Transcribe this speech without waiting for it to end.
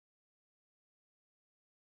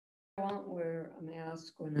won't wear a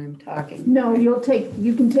mask when I'm talking. No, you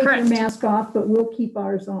can take Correct. your mask off, but we'll keep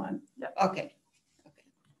ours on. Okay.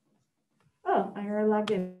 Oh, I already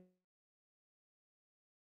logged in.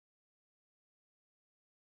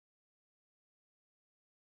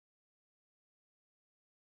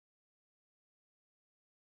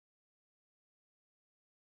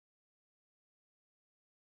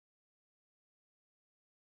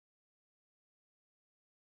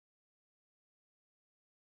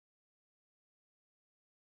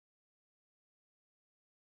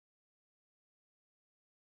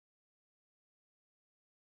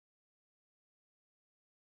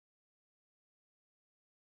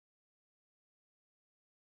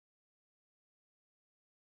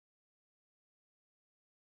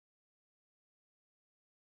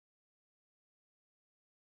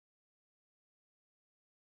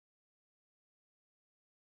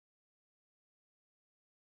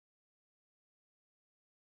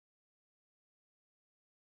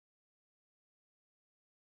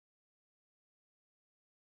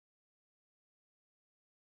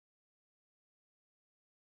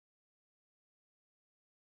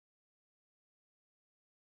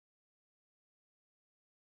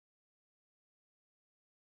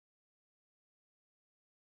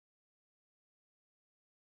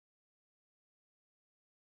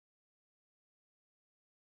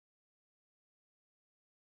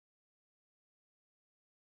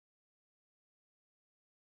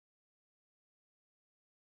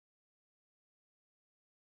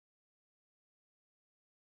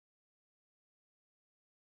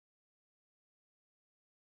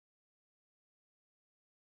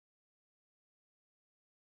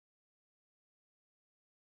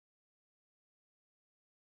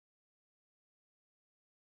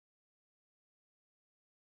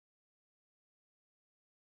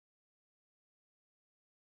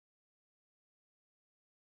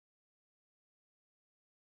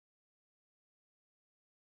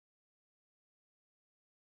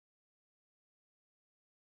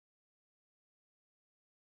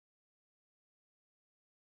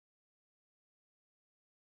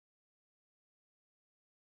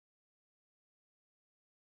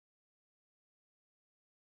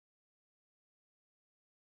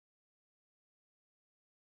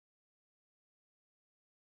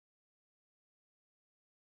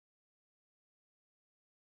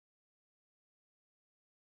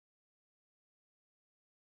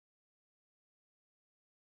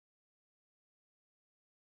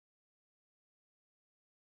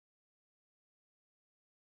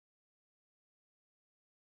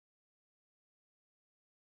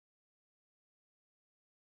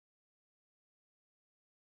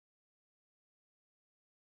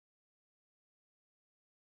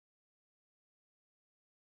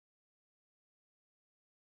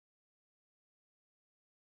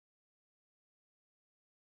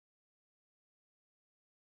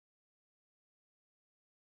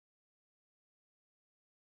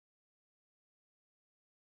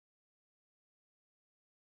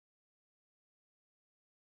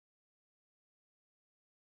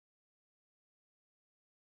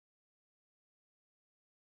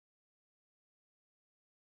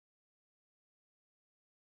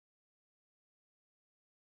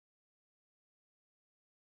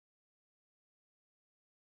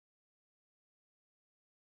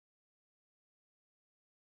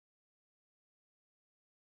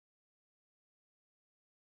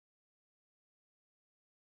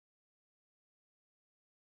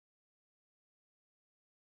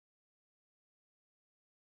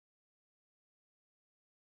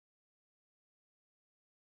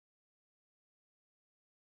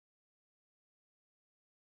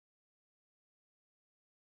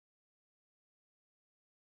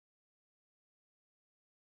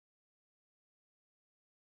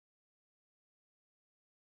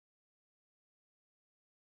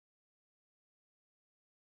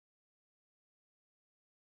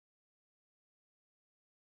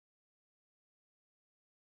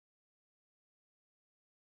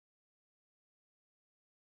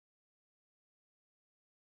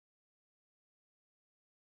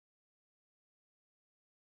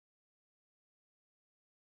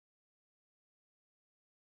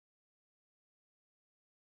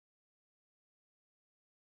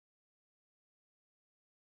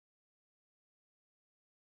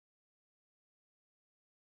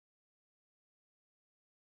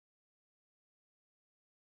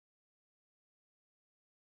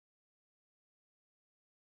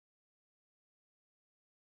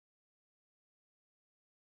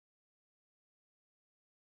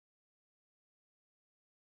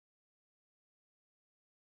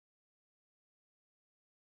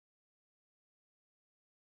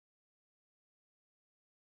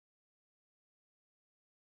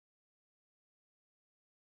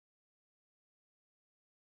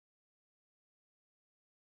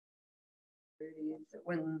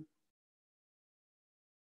 when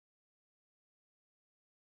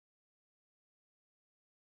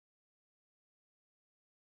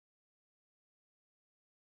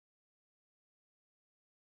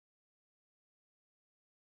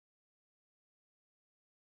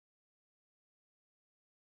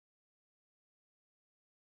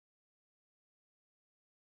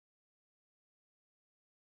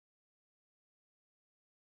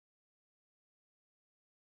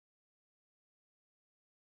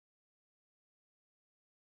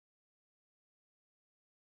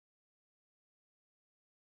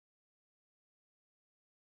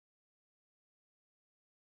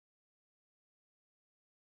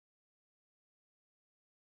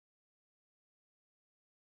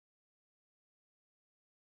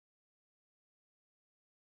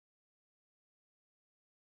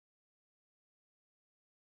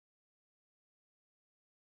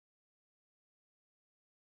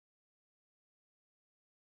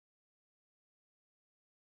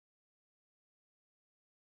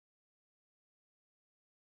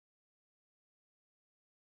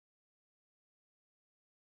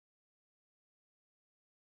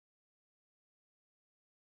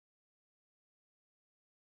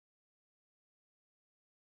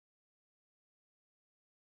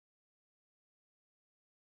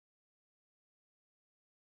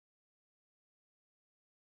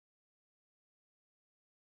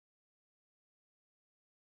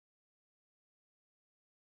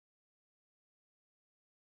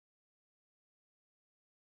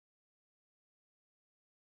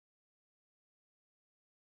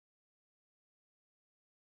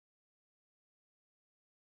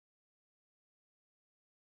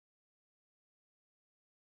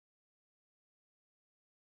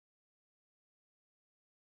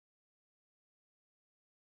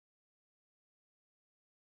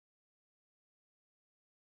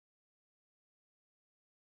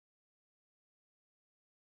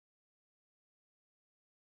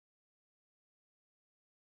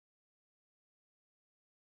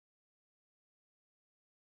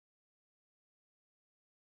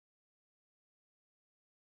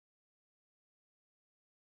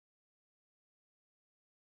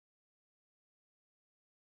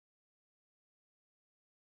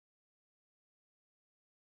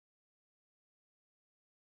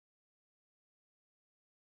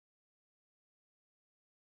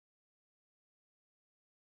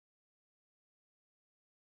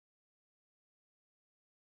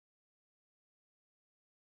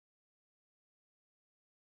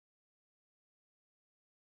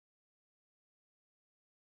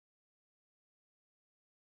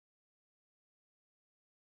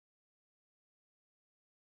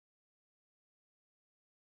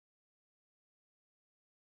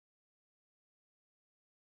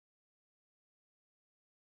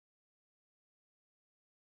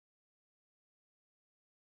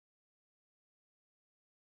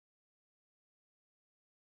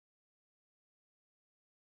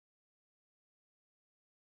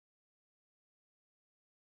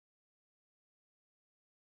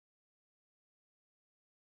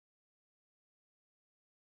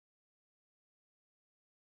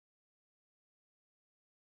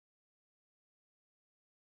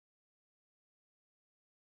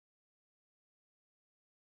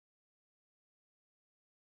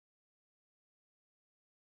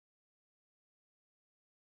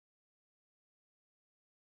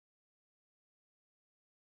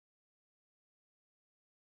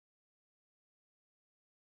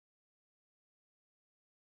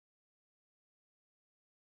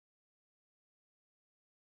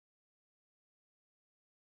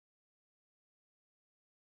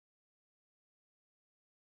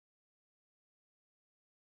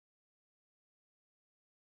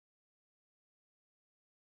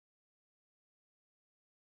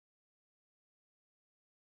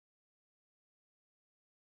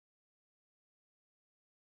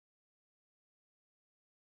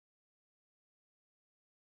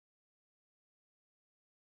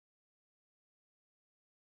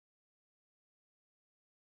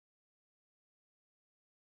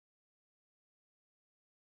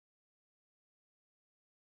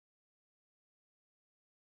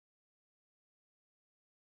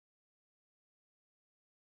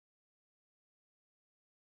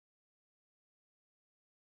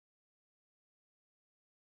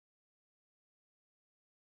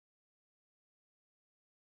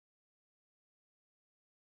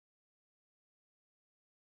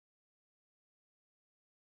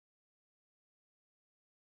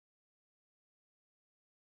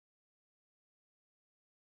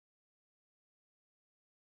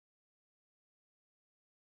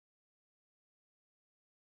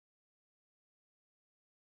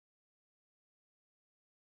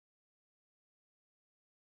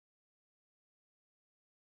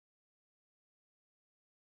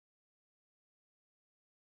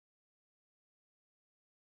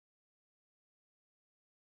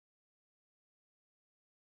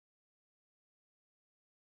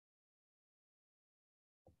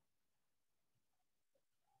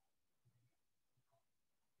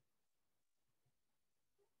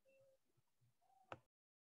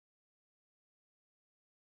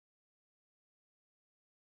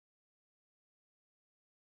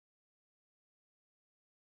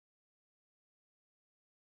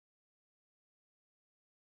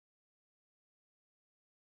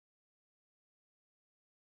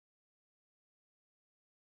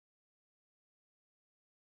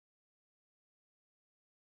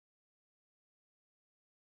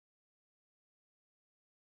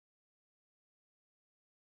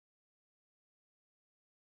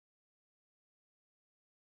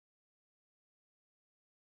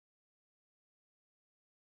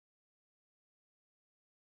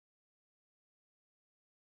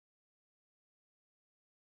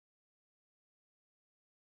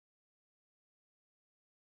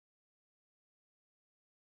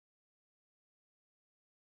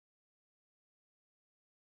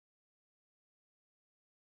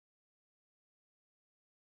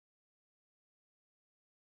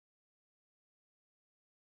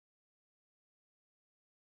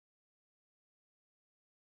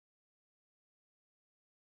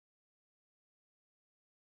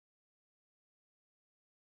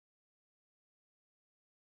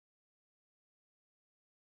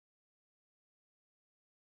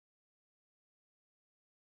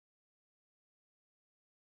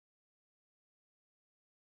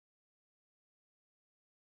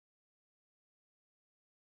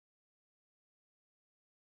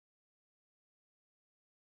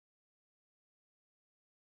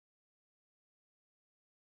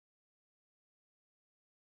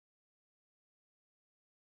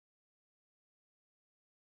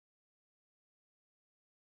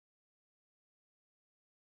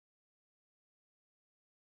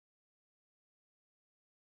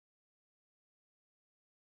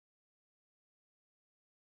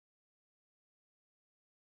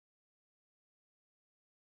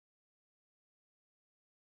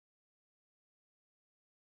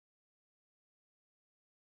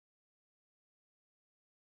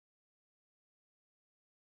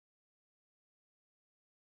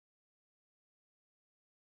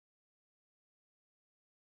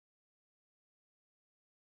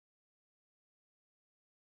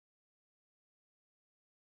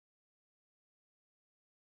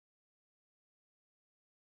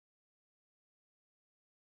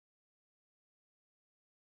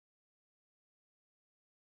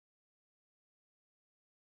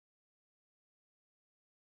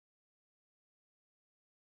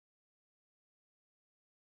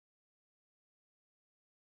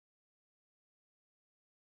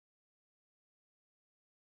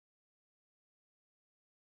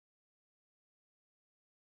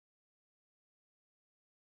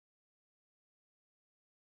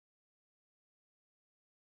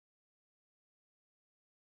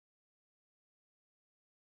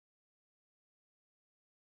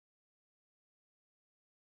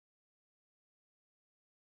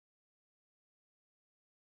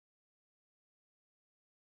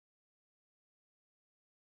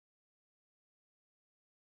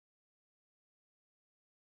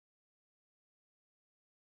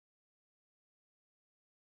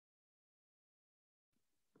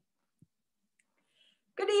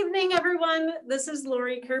evening, everyone. This is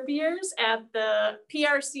Lori Kerpiers at the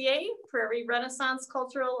PRCA, Prairie Renaissance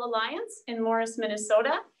Cultural Alliance in Morris,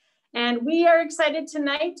 Minnesota. And we are excited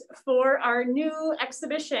tonight for our new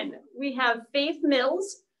exhibition. We have Faythe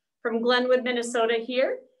Mills from Glenwood, Minnesota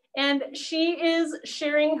here, and she is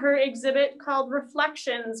sharing her exhibit called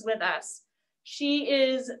Reflections with us. She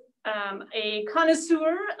is a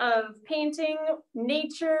connoisseur of painting,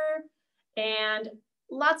 nature, and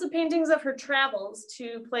lots of paintings of her travels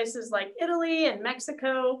to places like Italy and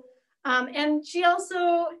Mexico. And she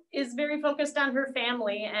also is very focused on her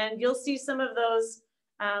family, and you'll see some of those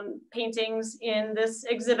paintings in this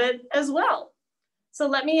exhibit as well. So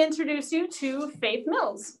let me introduce you to Faythe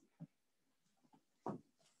Mills.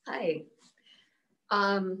 Hi,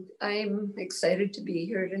 I'm excited to be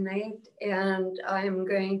here tonight, and I'm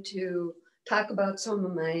going to talk about some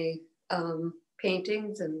of my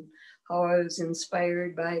paintings and how I was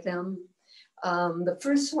inspired by them. The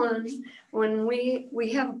first one, when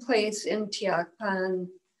we have a place in Tiaqupan,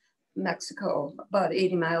 Mexico, about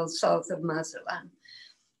 80 miles south of Mazatlan.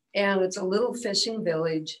 And it's a little fishing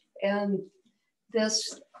village. And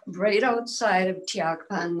this, right outside of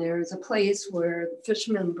Tiaqupan, there's a place where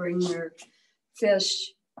fishermen bring their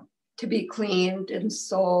fish to be cleaned and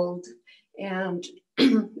sold. And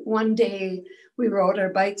one day we rode our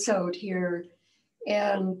bikes out here,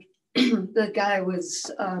 and the guy was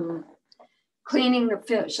cleaning the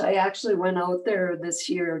fish. I actually went out there this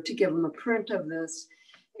year to give him a print of this,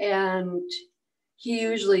 and he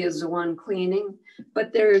usually is the one cleaning,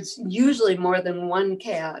 but there's usually more than one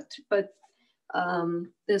cat. But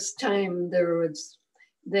this time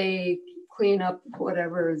they clean up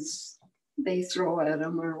whatever they throw at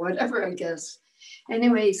them or whatever, I guess.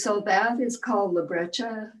 Anyway, so that is called La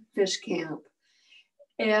Brecha Fish Camp.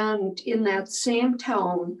 And in that same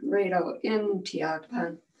town, right out in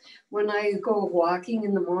Tiaqupan, when I go walking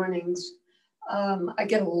in the mornings, I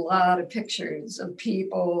get a lot of pictures of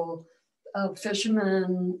people, of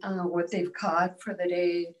fishermen, what they've caught for the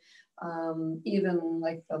day, even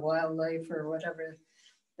like the wildlife or whatever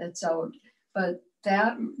that's out. But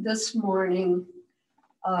this morning,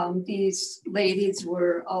 these ladies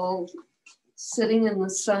were all sitting in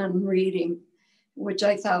the sun reading, which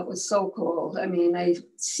I thought was so cool. I mean, I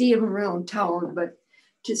see them around town, but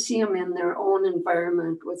to see them in their own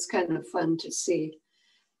environment was kind of fun to see.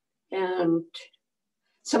 And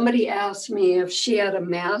somebody asked me if she had a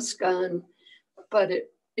mask on, but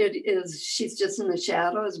she's just in the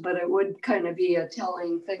shadows, but it would kind of be a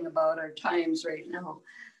telling thing about our times right now.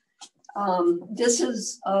 This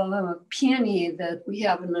is a peony that we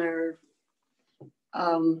have in our,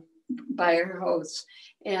 by our house,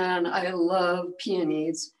 and I love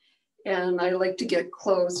peonies, and I like to get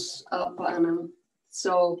close up on them.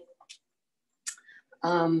 So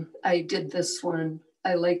I did this one.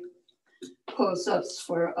 I like close-ups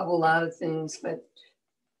for a lot of things,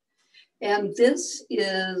 and this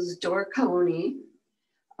is Door County.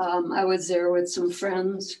 I was there with some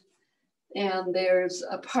friends, and there's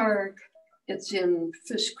a park. It's in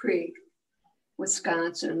Fish Creek,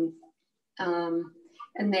 Wisconsin.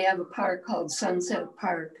 And they have a park called Sunset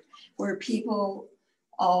Park, where people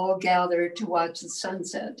all gather to watch the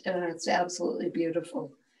sunset, and it's absolutely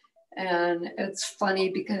beautiful. And it's funny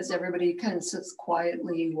because everybody kind of sits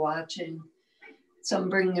quietly watching. Some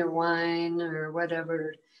bring their wine or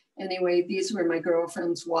whatever. Anyway, these were my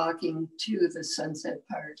girlfriends walking to the Sunset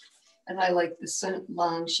Park, and I like the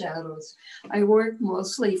long shadows. I work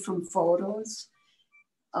mostly from photos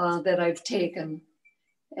that I've taken.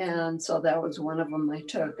 And so that was one of them I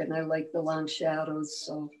took, and I like the long shadows,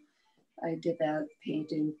 so I did that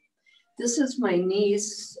painting. This is my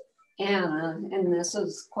niece, Anna, and this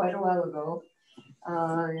was quite a while ago,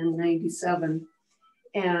 in '97.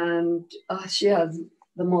 And she has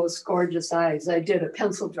the most gorgeous eyes. I did a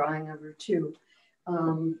pencil drawing of her too.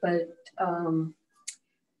 But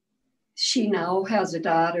she now has a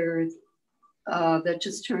daughter that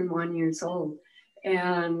just turned 1 year old,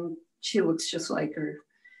 and she looks just like her.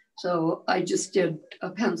 So I just did a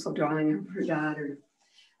pencil drawing of her daughter.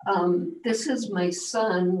 This is my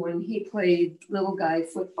son when he played little guy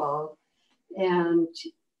football, and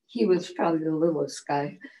he was probably the littlest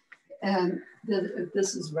guy. And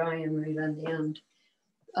this is Ryan right on the end.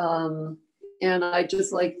 And I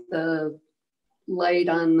just like the light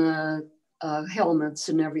on the helmets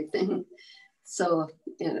and everything. So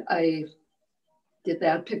I did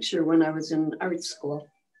that picture when I was in art school.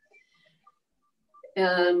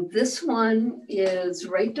 And this one is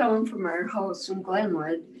right down from our house in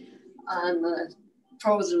Glenwood on the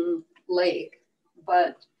frozen lake,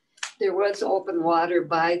 but there was open water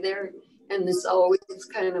by there, And there's always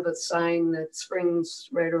kind of a sign that spring's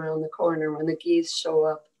right around the corner when the geese show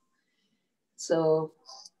up. So,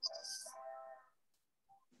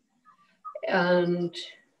 and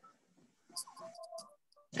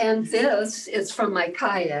this is from my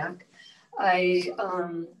kayak. I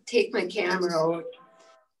take my camera out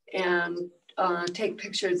and take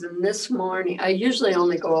pictures. And this morning, I usually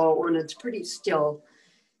only go out when it's pretty still,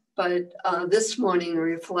 but this morning the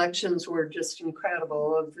reflections were just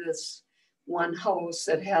incredible of this one house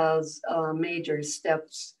that has major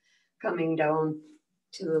steps coming down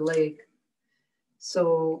to the lake.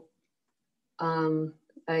 So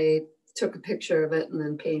I took a picture of it and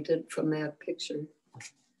then painted from that picture.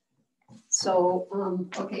 So,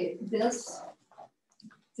 okay, this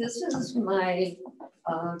is my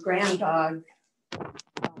grand dog.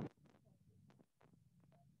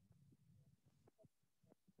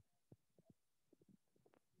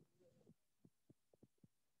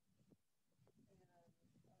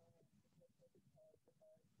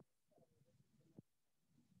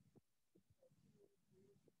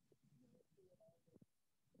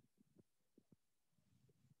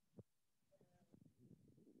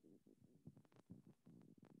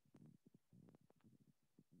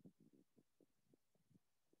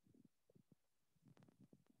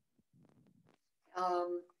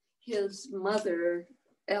 His mother,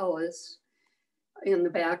 Alice, in the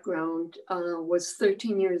background, was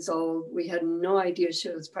 13 years old. We had no idea she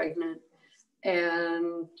was pregnant.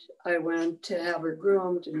 And I went to have her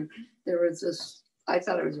groomed, and there was this, I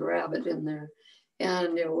thought it was a rabbit in there,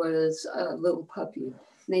 and it was a little puppy. And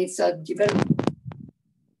they said, you better.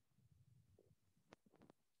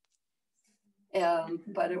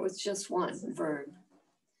 But it was just one, Vern.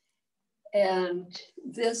 And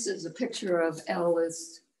this is a picture of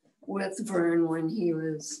Alice with Vern when he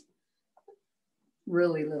was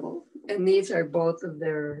really little. And these are both of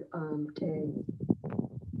their tags.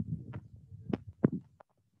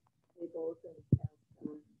 They both have passed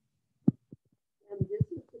on. And this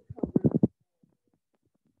is the cover.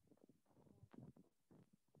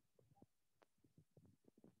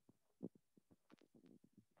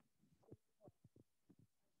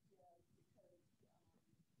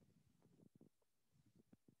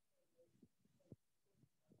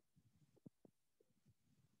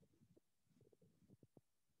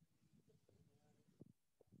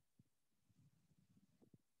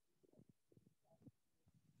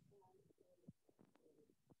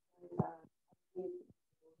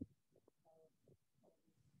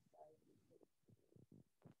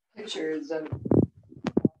 Pictures of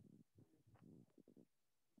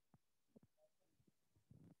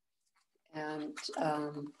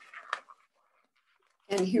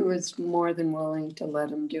and he was more than willing to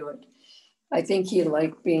let him do it. I think he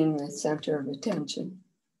liked being the center of attention.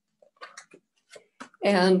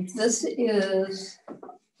 And this is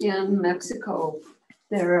in Mexico.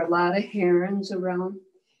 There are a lot of herons around,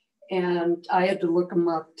 and I had to look them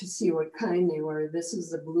up to see what kind they were. This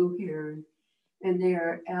is the blue heron, and they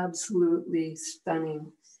are absolutely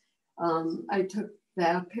stunning. I took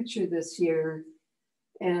that picture this year,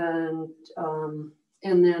 and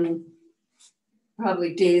then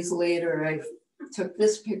probably days later, I took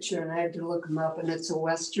this picture and I had to look them up, and it's a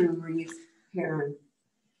Western reef heron.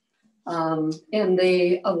 And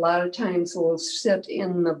they, a lot of times, will sit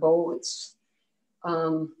in the boats,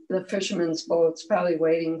 the fishermen's boats, probably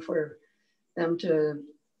waiting for them to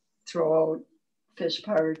throw out fish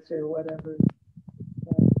parts or whatever.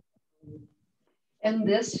 And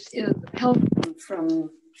this is Pelican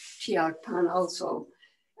from Chiactan also.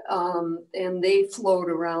 And they float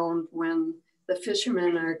around when the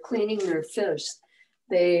fishermen are cleaning their fish.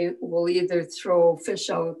 They will either throw fish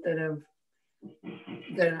out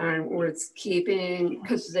that aren't worth keeping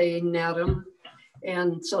because they net them,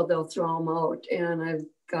 and so they'll throw them out. And I've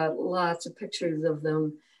got lots of pictures of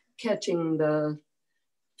them catching the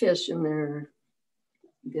fish in their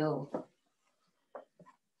gill.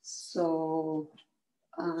 So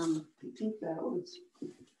I think that was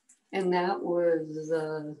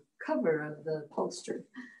the cover of the poster.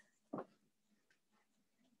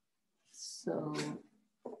 So,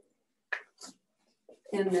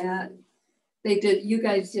 and that you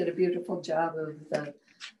guys did a beautiful job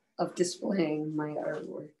of displaying my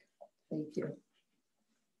artwork. Thank you.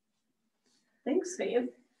 Thanks, Faythe.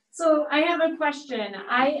 So I have a question.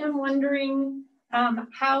 I am wondering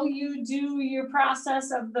how you do your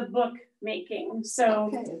process of the book making.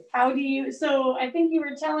 So okay. How do you, so I think you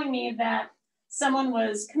were telling me that someone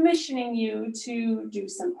was commissioning you to do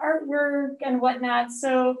some artwork and whatnot.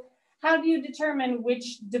 So how do you determine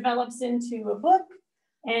which develops into a book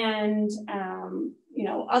and you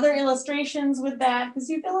know, other illustrations with that? Because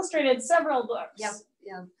you've illustrated several books. Yep,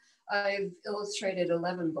 yeah. I've illustrated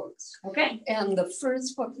 11 books. Okay. And the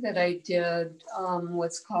first book that I did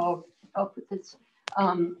was called, I'll put this,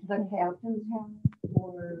 The Captain's Hat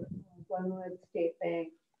for Glenwood State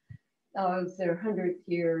Bank. It was their 100th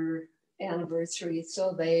year anniversary.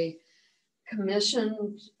 So they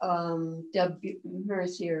commissioned Deb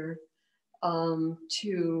Mercier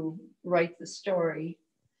to write the story,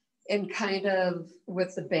 and kind of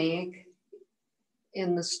with the bank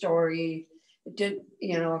in the story. It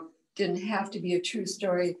didn't have to be a true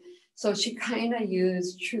story. So she kind of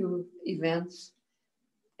used true events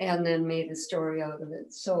and then made a story out of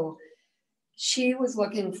it. So she was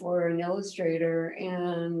looking for an illustrator,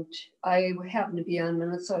 and I happened to be on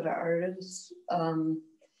Minnesota Artists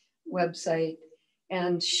website,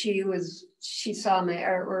 and she saw my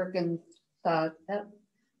artwork and thought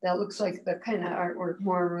that looks like the kind of artwork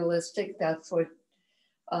more realistic. That's what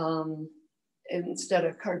instead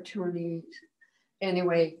of cartoony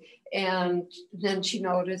anyway. And then she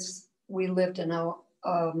noticed we lived a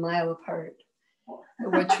mile apart,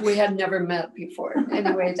 which we had never met before.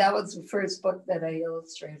 Anyway, that was the first book that I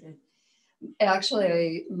illustrated.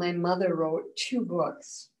 Actually, my mother wrote 2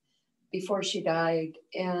 books before she died,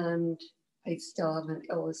 and I still haven't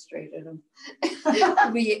illustrated them.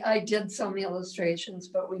 I did some illustrations,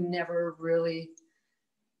 but we never really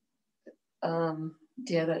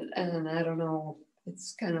did it. And I don't know,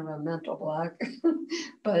 it's kind of a mental block.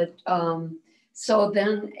 But so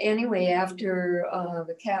then anyway, after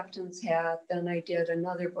The Captain's Hat, then I did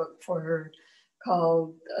another book for her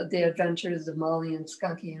called The Adventures of Molly and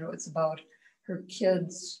Skunky. And it was about her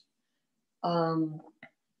kids, Beanie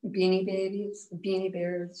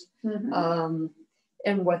Bears,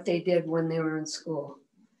 and what they did when they were in school.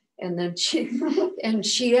 And then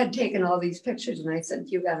she had taken all these pictures, and I said,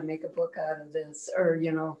 you got to make a book out of this. Or,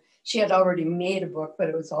 you know, she had already made a book, but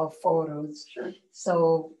it was all photos. Sure.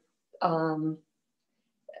 So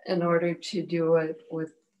in order to do it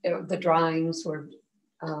with the drawings were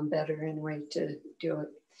better anyway to do it.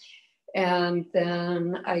 And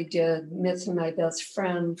then I did Missing My Best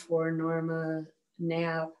Friend for Norma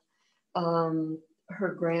Knapp.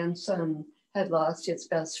 Her grandson had lost his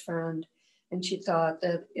best friend, and she thought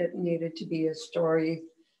that it needed to be a story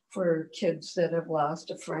for kids that have lost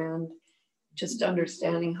a friend, just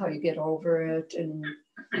understanding how you get over it.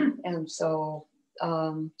 And so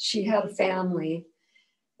she had a family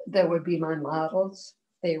that would be my models.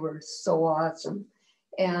 They were so awesome.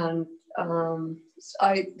 And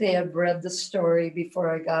they had read the story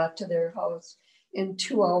before I got to their house. In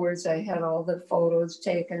 2 hours, I had all the photos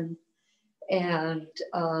taken. And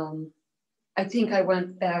I think I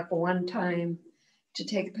went back one time to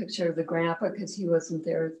take a picture of the grandpa because he wasn't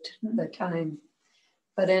there at the time.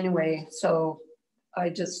 But anyway, so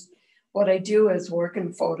what I do is work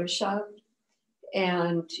in Photoshop.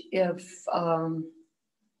 And if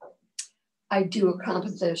I do a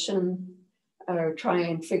composition or try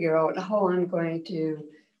and figure out how I'm going to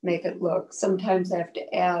make it look, sometimes I have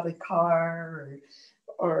to add a car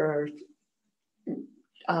or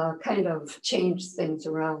kind of change things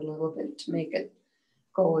around a little bit to make it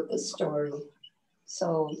go with the story.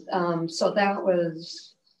 So that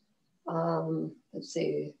was, let's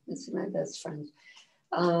see, My Best Friend.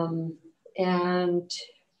 And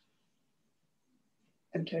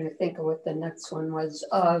I'm trying to think of what the next one was.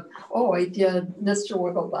 I did Mr.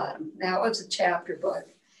 Wigglebottom. That was a chapter book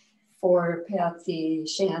for Patsy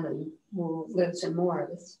Shannon, who lives in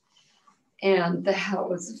Morris. And that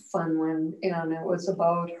was a fun one. And it was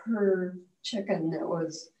about her chicken that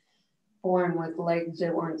was born with legs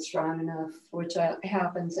that weren't strong enough, which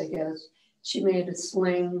happens, I guess. She made a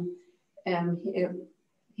sling, and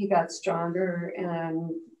he got stronger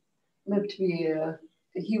and lived to be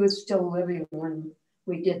he was still living when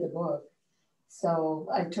we did the book. So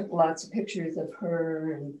I took lots of pictures of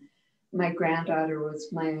her, and my granddaughter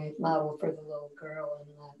was my model for the little girl in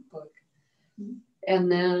that book.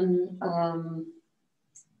 And then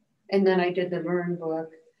I did the Vern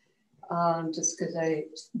book, just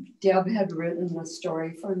because Deb had written the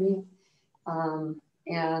story for me.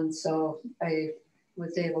 And so I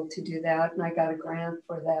was able to do that, and I got a grant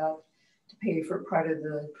for that to pay for part of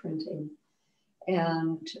the printing.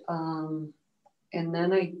 And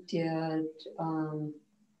then I did, I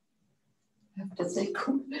have to think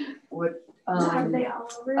what. Are they all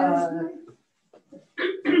over?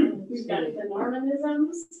 We've got the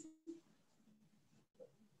Normanisms.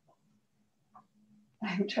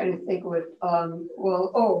 I'm trying to think what,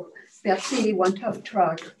 Betsy One Tough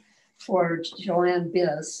Truck for Joanne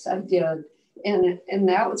Biss. I did, And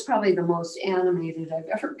that was probably the most animated I've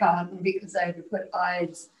ever gotten because I had to put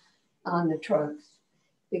eyes on the trucks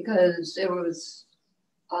because it was,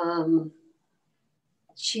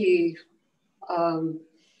 she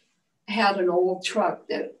had an old truck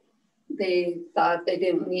that they thought they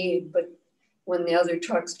didn't need, but when the other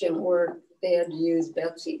trucks didn't work, they had to use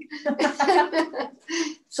Betsy.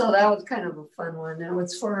 So that was kind of a fun one. It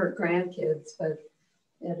was for her grandkids, but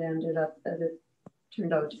it ended up that it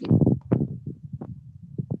turned out to be.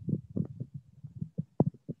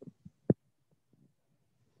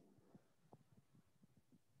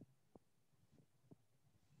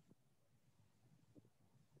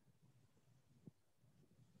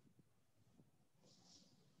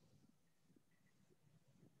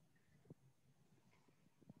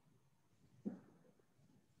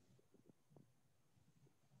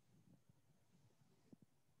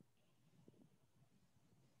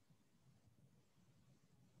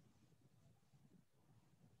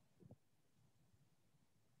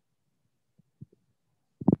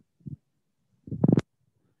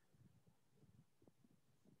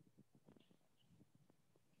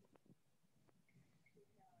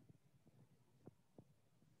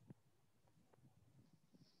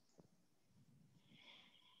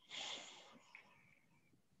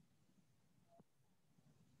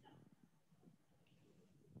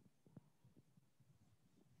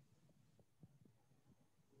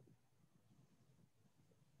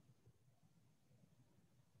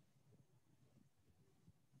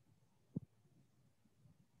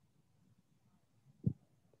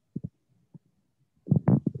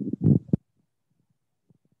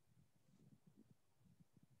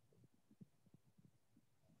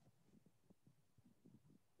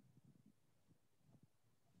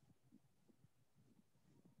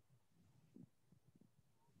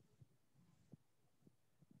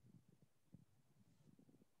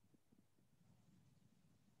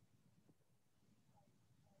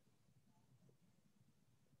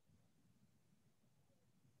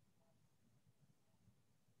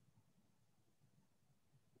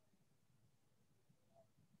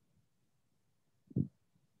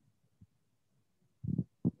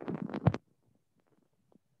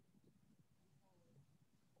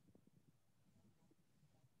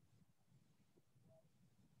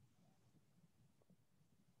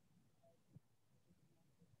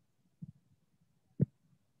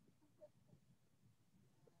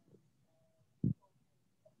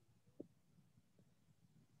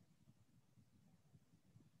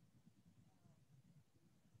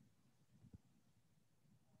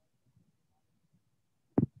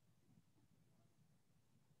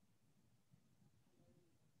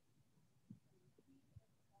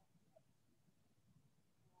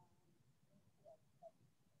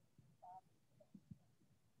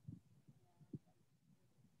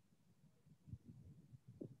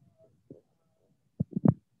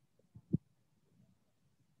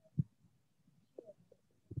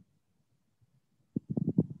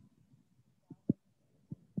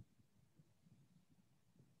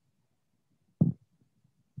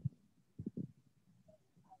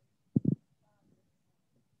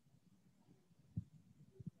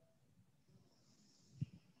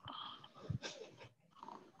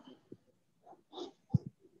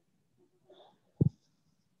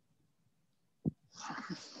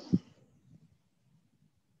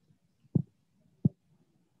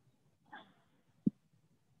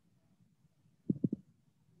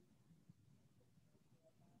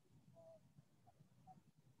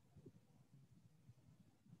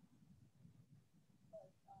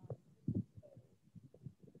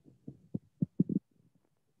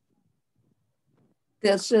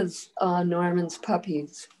 This is Norman's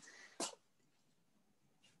puppies.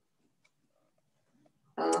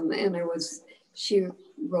 And she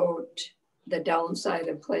wrote the downside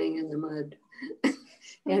of playing in the mud.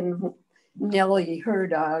 And Nellie, her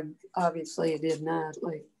dog, obviously did not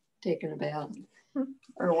like taking a bath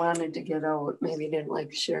or wanted to get out. Maybe didn't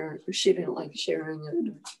like sharing, or she didn't like sharing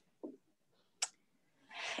it.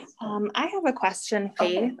 I have a question,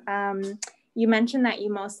 Faith. Okay. You mentioned that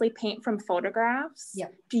you mostly paint from photographs. Yeah.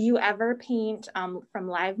 Do you ever paint from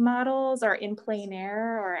live models or in plein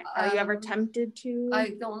air, or are you ever tempted to?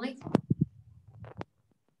 I only.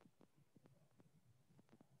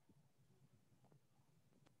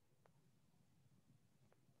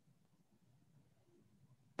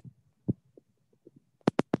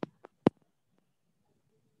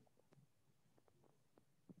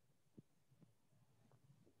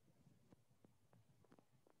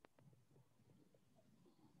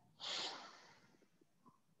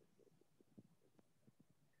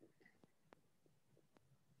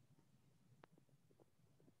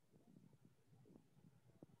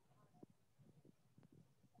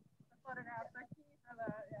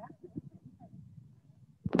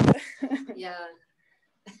 Yeah.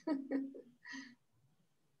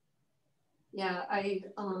 Yeah, I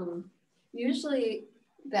usually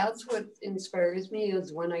that's what inspires me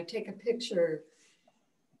is when I take a picture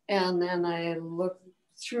and then I look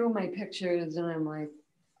through my pictures and I'm like,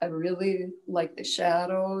 I really like the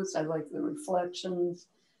shadows, I like the reflections,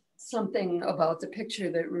 something about the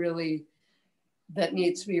picture that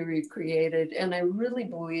needs to be recreated. And I really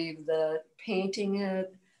believe that painting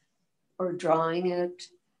it or drawing it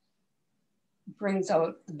brings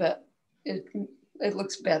out it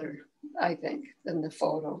looks better, I think, than the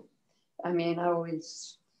photo. I mean, I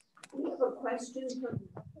always. We have a question from.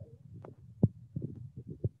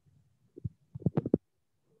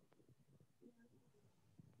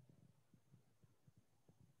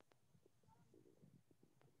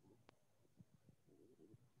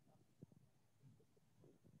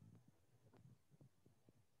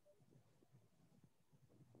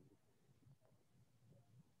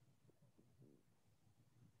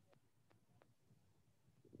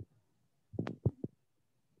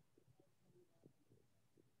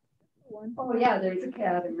 Oh yeah, there's a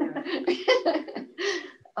cat in there.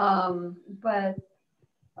 But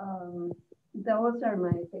those are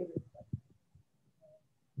my favorite.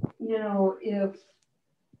 You know, if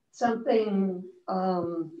something,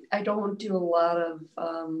 I don't do a lot of,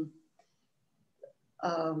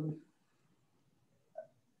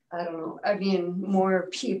 I don't know, I mean, more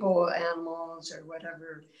people, animals or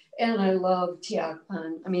whatever. And I love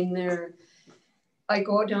Tiakpan. I mean,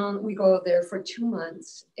 we go there for 2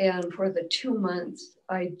 months. And for the 2 months,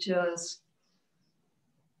 I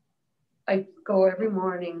go every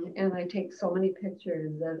morning and I take so many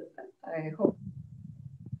pictures that I hope.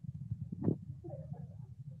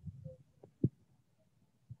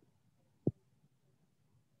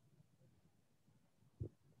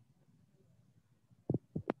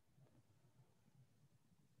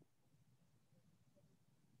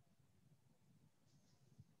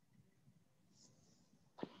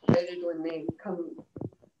 When they come.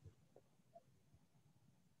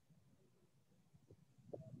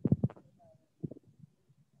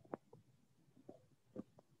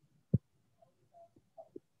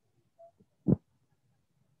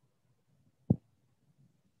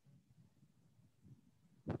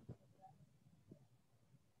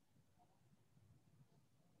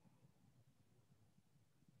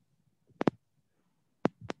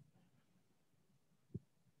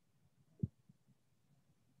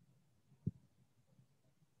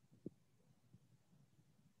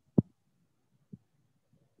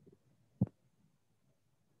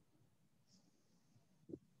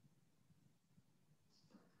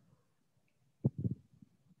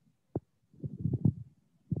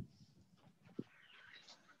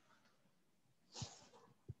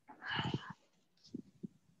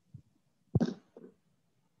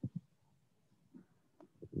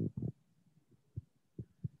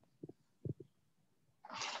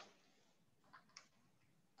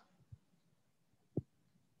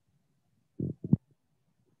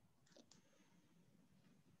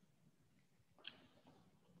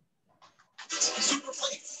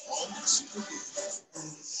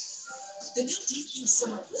 The new DQ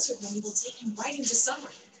Summer Blizzard menu will take you right into summer.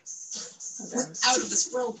 Out of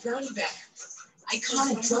this world brownie batter,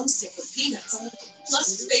 iconic drumstick with peanuts,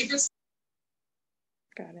 plus favorites.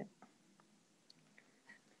 Got it.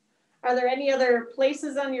 Are there any other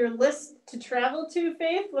places on your list to travel to,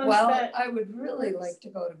 Faith? I would really like to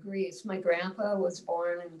go to Greece. My grandpa was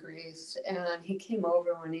born in Greece and he came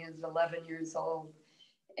over when he was 11 years old.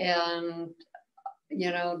 And, you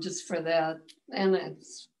know, just for that, and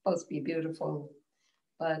it's supposed to be beautiful,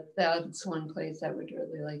 but that's one place I would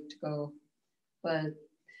really like to go. But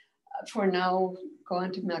for now,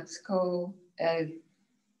 going to Mexico,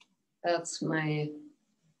 that's my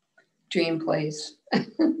dream place.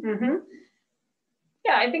 Mm-hmm.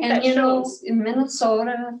 Yeah, I think and that you shows. know, in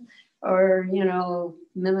Minnesota, or you know,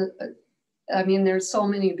 I mean, there's so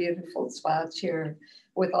many beautiful spots here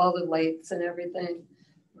with all the lakes and everything,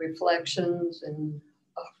 reflections, and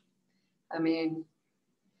I mean,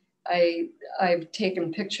 I've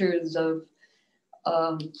taken pictures of.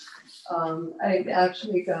 I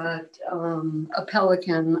actually got a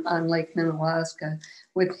pelican on Lake Minnewaska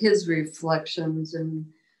with his reflections, and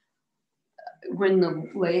when the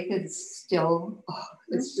lake is still,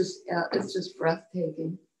 it's just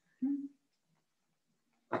breathtaking.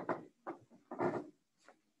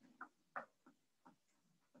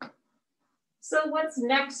 So what's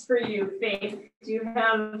next for you, Faith? Do you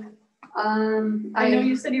have? I know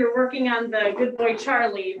you said you were working on the Good Boy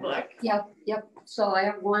Charlie book. Yep. So I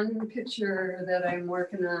have one picture that I'm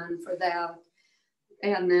working on for that.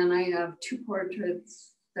 And then I have 2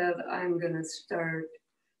 portraits that I'm gonna start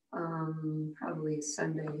probably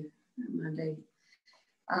Sunday, Monday.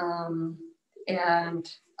 And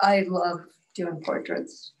I love doing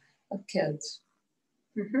portraits of kids.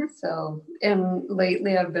 So, and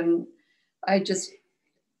lately I just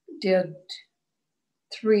did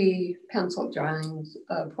 3 pencil drawings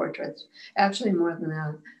portraits, actually more than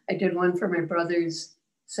that. I did one for my brother's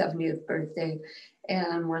 70th birthday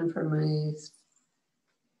and one for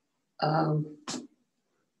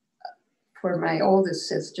my oldest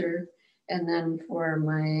sister, and then for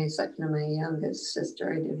my second and my youngest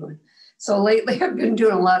sister, I did one. So lately I've been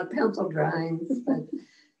doing a lot of pencil drawings, but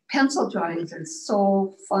pencil drawings are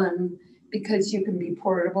so fun because you can be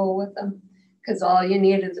portable with them, because all you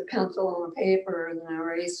need is a pencil and a paper and an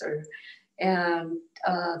eraser. And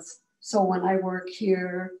so when I work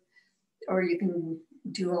here, or you can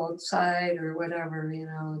do outside or whatever, you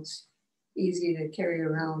know, it's easy to carry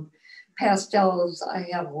around. Pastels, I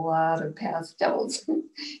have a lot of pastels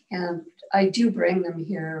and I do bring them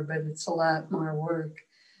here, but it's a lot more work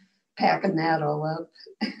packing that all up.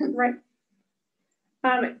 Right.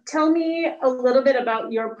 Tell me a little bit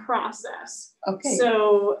about your process. Okay.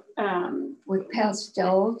 So with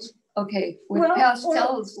pastels, okay, with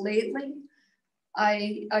pastels lately,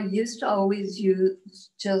 I used to always use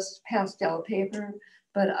just pastel paper,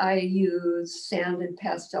 but I use sanded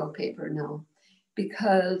pastel paper now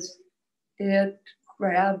because it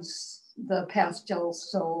grabs the pastel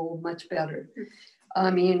so much better. I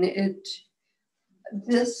mean,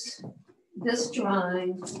 this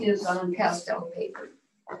drawing is on pastel paper.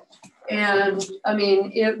 And I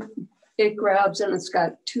mean, it grabs and it's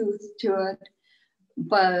got tooth to it,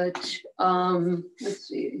 but let's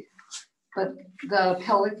see, but the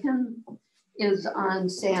pelican is on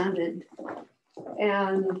sanded.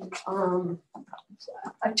 And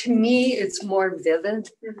to me, it's more vivid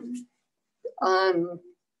on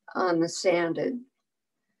the sanded.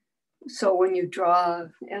 So when you draw,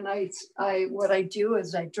 and what I do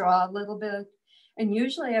is I draw a little bit, and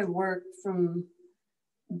usually I work from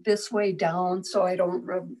this way down, so I don't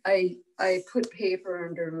rub, I put paper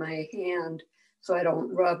under my hand so I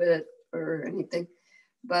don't rub it or anything.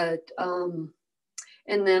 But, and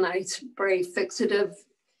then I spray fixative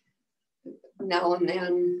now and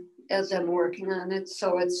then as I'm working on it,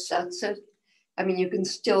 so it sets it. I mean, you can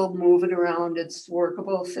still move it around, it's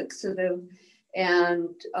workable fixative.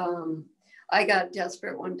 And I got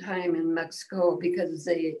desperate one time in Mexico because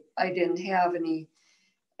I didn't have any,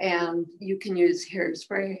 and you can use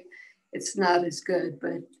hairspray. It's not as good,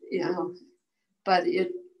 but you know, but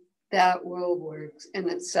that will work and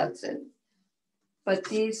it sets it. But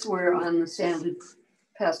these were on the sanded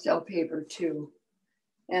pastel paper too.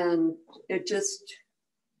 And it just,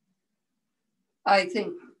 I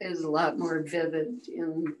think, is a lot more vivid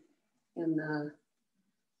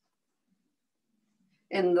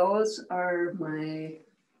and those are my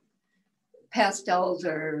pastels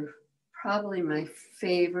are probably my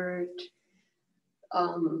favorite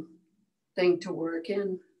thing to work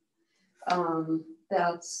in.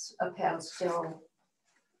 That's a pastel.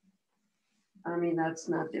 I mean, that's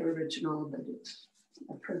not the original, but it's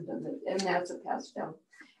a print of it. And that's a pastel.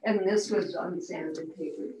 And this was on sanded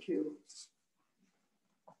paper too.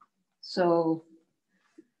 So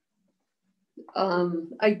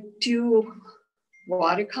I do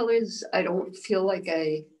watercolors. I don't feel like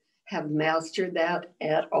I have mastered that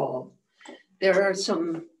at all. There are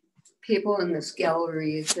some people in this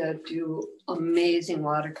gallery that do amazing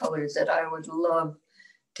watercolors that I would love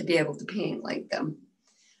to be able to paint like them.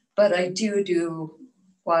 But I do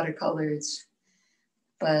watercolors,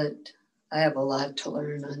 but I have a lot to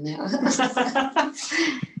learn on that.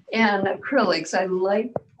 And acrylics, I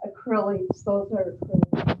like acrylics, those are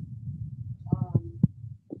acrylics.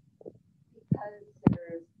 Because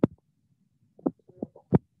they're,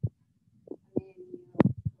 I mean,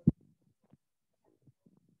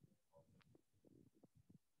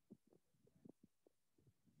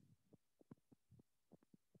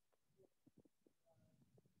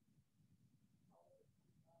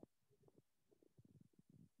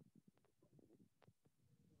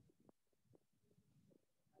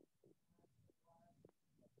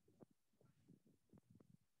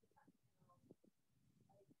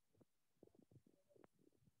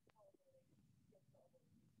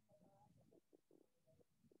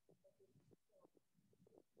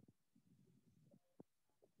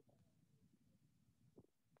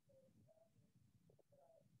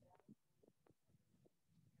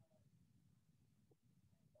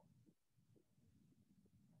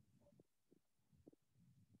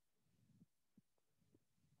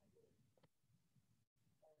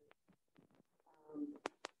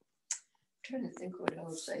 trying to think what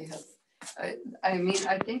else I have. I mean,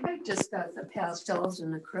 I think I just got the pastels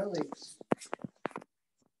and acrylics.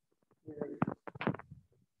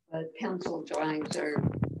 But pencil drawings are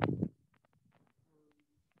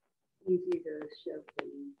easy to ship.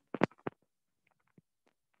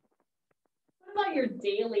 What about your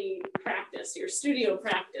daily practice, your studio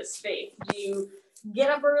practice, Faith? Do you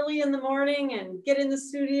get up early in the morning and get in the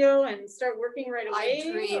studio and start working right away?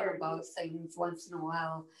 I dream about things once in a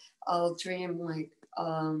while. I'll dream like,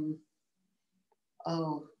 oh,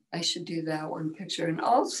 I should do that one picture. And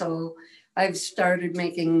also, I've started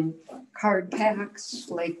making card packs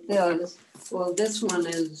like this. Well, this one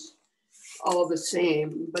is all the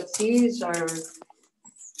same, but these are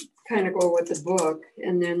kind of go with the book.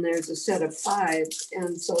 And then there's a set of 5.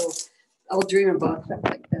 And so I'll dream about stuff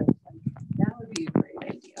like this. That would be a great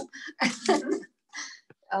idea.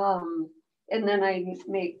 And then I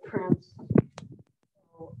make prints.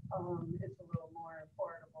 So, it's a little more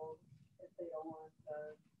affordable if they don't want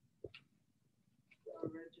the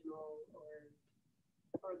original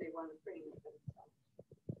or they want to frame it themselves.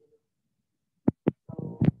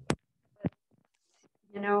 So,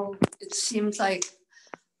 you know, it seems like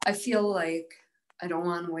I feel like I don't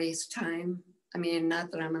want to waste time. I mean,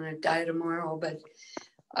 not that I'm going to die tomorrow, but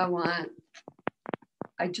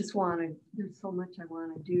I just want to, there's so much I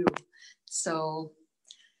want to do. So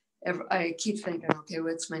I keep thinking, okay,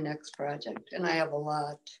 what's my next project? And I have a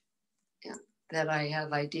lot that I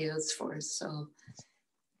have ideas for. So,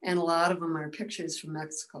 and a lot of them are pictures from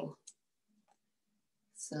Mexico.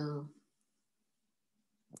 So.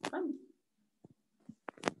 Fun.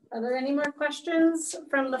 Are there any more questions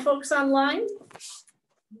from the folks online?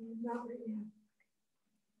 Not really.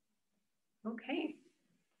 Okay.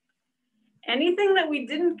 Anything that we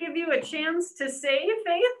didn't give you a chance to say,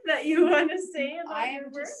 Faith, that you want to say about I your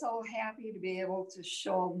am work? just so happy to be able to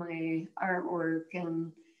show my artwork,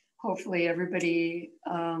 and hopefully everybody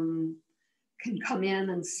can come in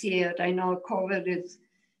and see it. I know COVID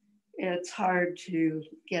it's hard to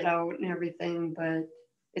get out and everything, but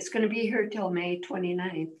it's going to be here till May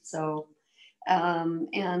 29th. So,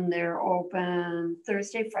 and they're open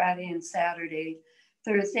Thursday, Friday, and Saturday.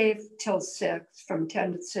 Thursday till 6, from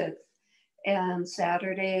 10 to 6. And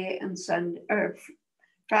Saturday and Sunday, or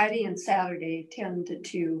Friday and Saturday, 10 to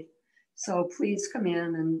 2. So please come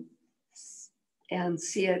in and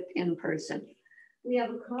see it in person. We have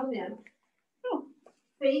a comment. Oh,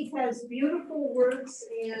 Faith has beautiful works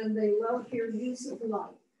and they love your use of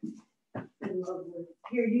light. I love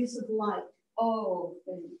your use of light. Oh,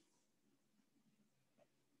 thanks.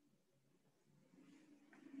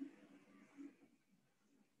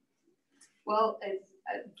 Well,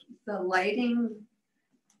 the lighting,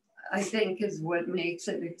 I think, is what makes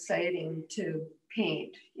it exciting to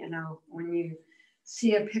paint. You know, when you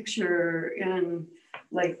see a picture in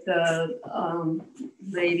like the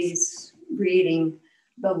ladies reading,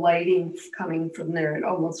 the lighting coming from there, it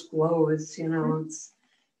almost glows, you know, it's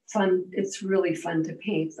fun. It's really fun to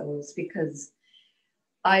paint those because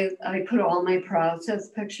I put all my process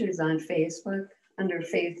pictures on Facebook under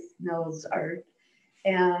Faythe Mills Art.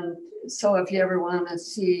 And so if you ever want to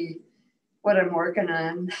see what I'm working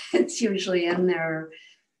on, it's usually in there.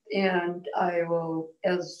 And I will,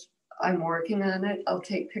 as I'm working on it, I'll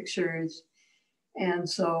take pictures. And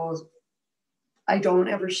so I don't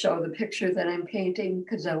ever show the picture that I'm painting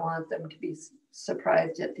because I want them to be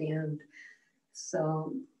surprised at the end.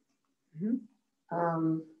 So,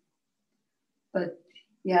 but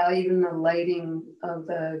yeah, even the lighting of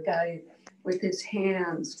the guy with his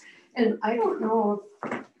hands. And I don't know,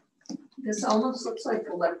 this almost looks like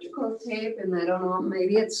electrical tape, and I don't know,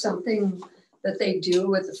 maybe it's something that they do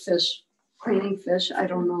with the fish, cleaning fish. I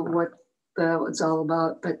don't know what that was all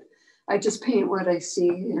about, but I just paint what I see,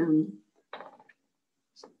 and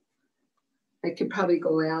I could probably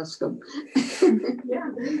go ask them. Yeah,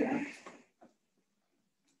 there you go.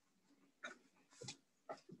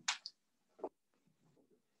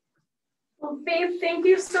 Well, Faith, thank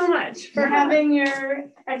you so much for having your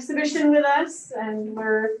exhibition with us, and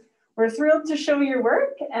we're thrilled to show your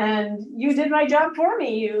work. And you did my job for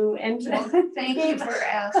me. Well, thank you for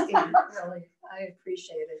asking. Really, I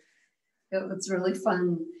appreciate it. It was really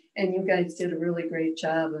fun, and you guys did a really great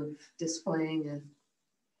job of displaying it.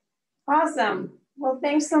 Awesome. Well,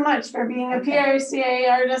 thanks so much for being a PRCA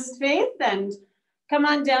artist, Faith, and come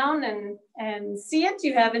on down and see it.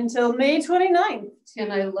 You have until May 29th.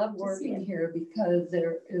 And I love working here because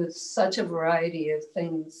there is such a variety of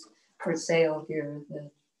things for sale here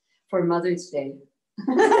for Mother's Day.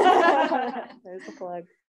 There's the plug.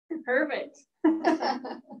 Perfect.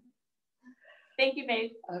 Thank you,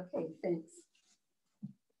 Faith. Okay, thanks.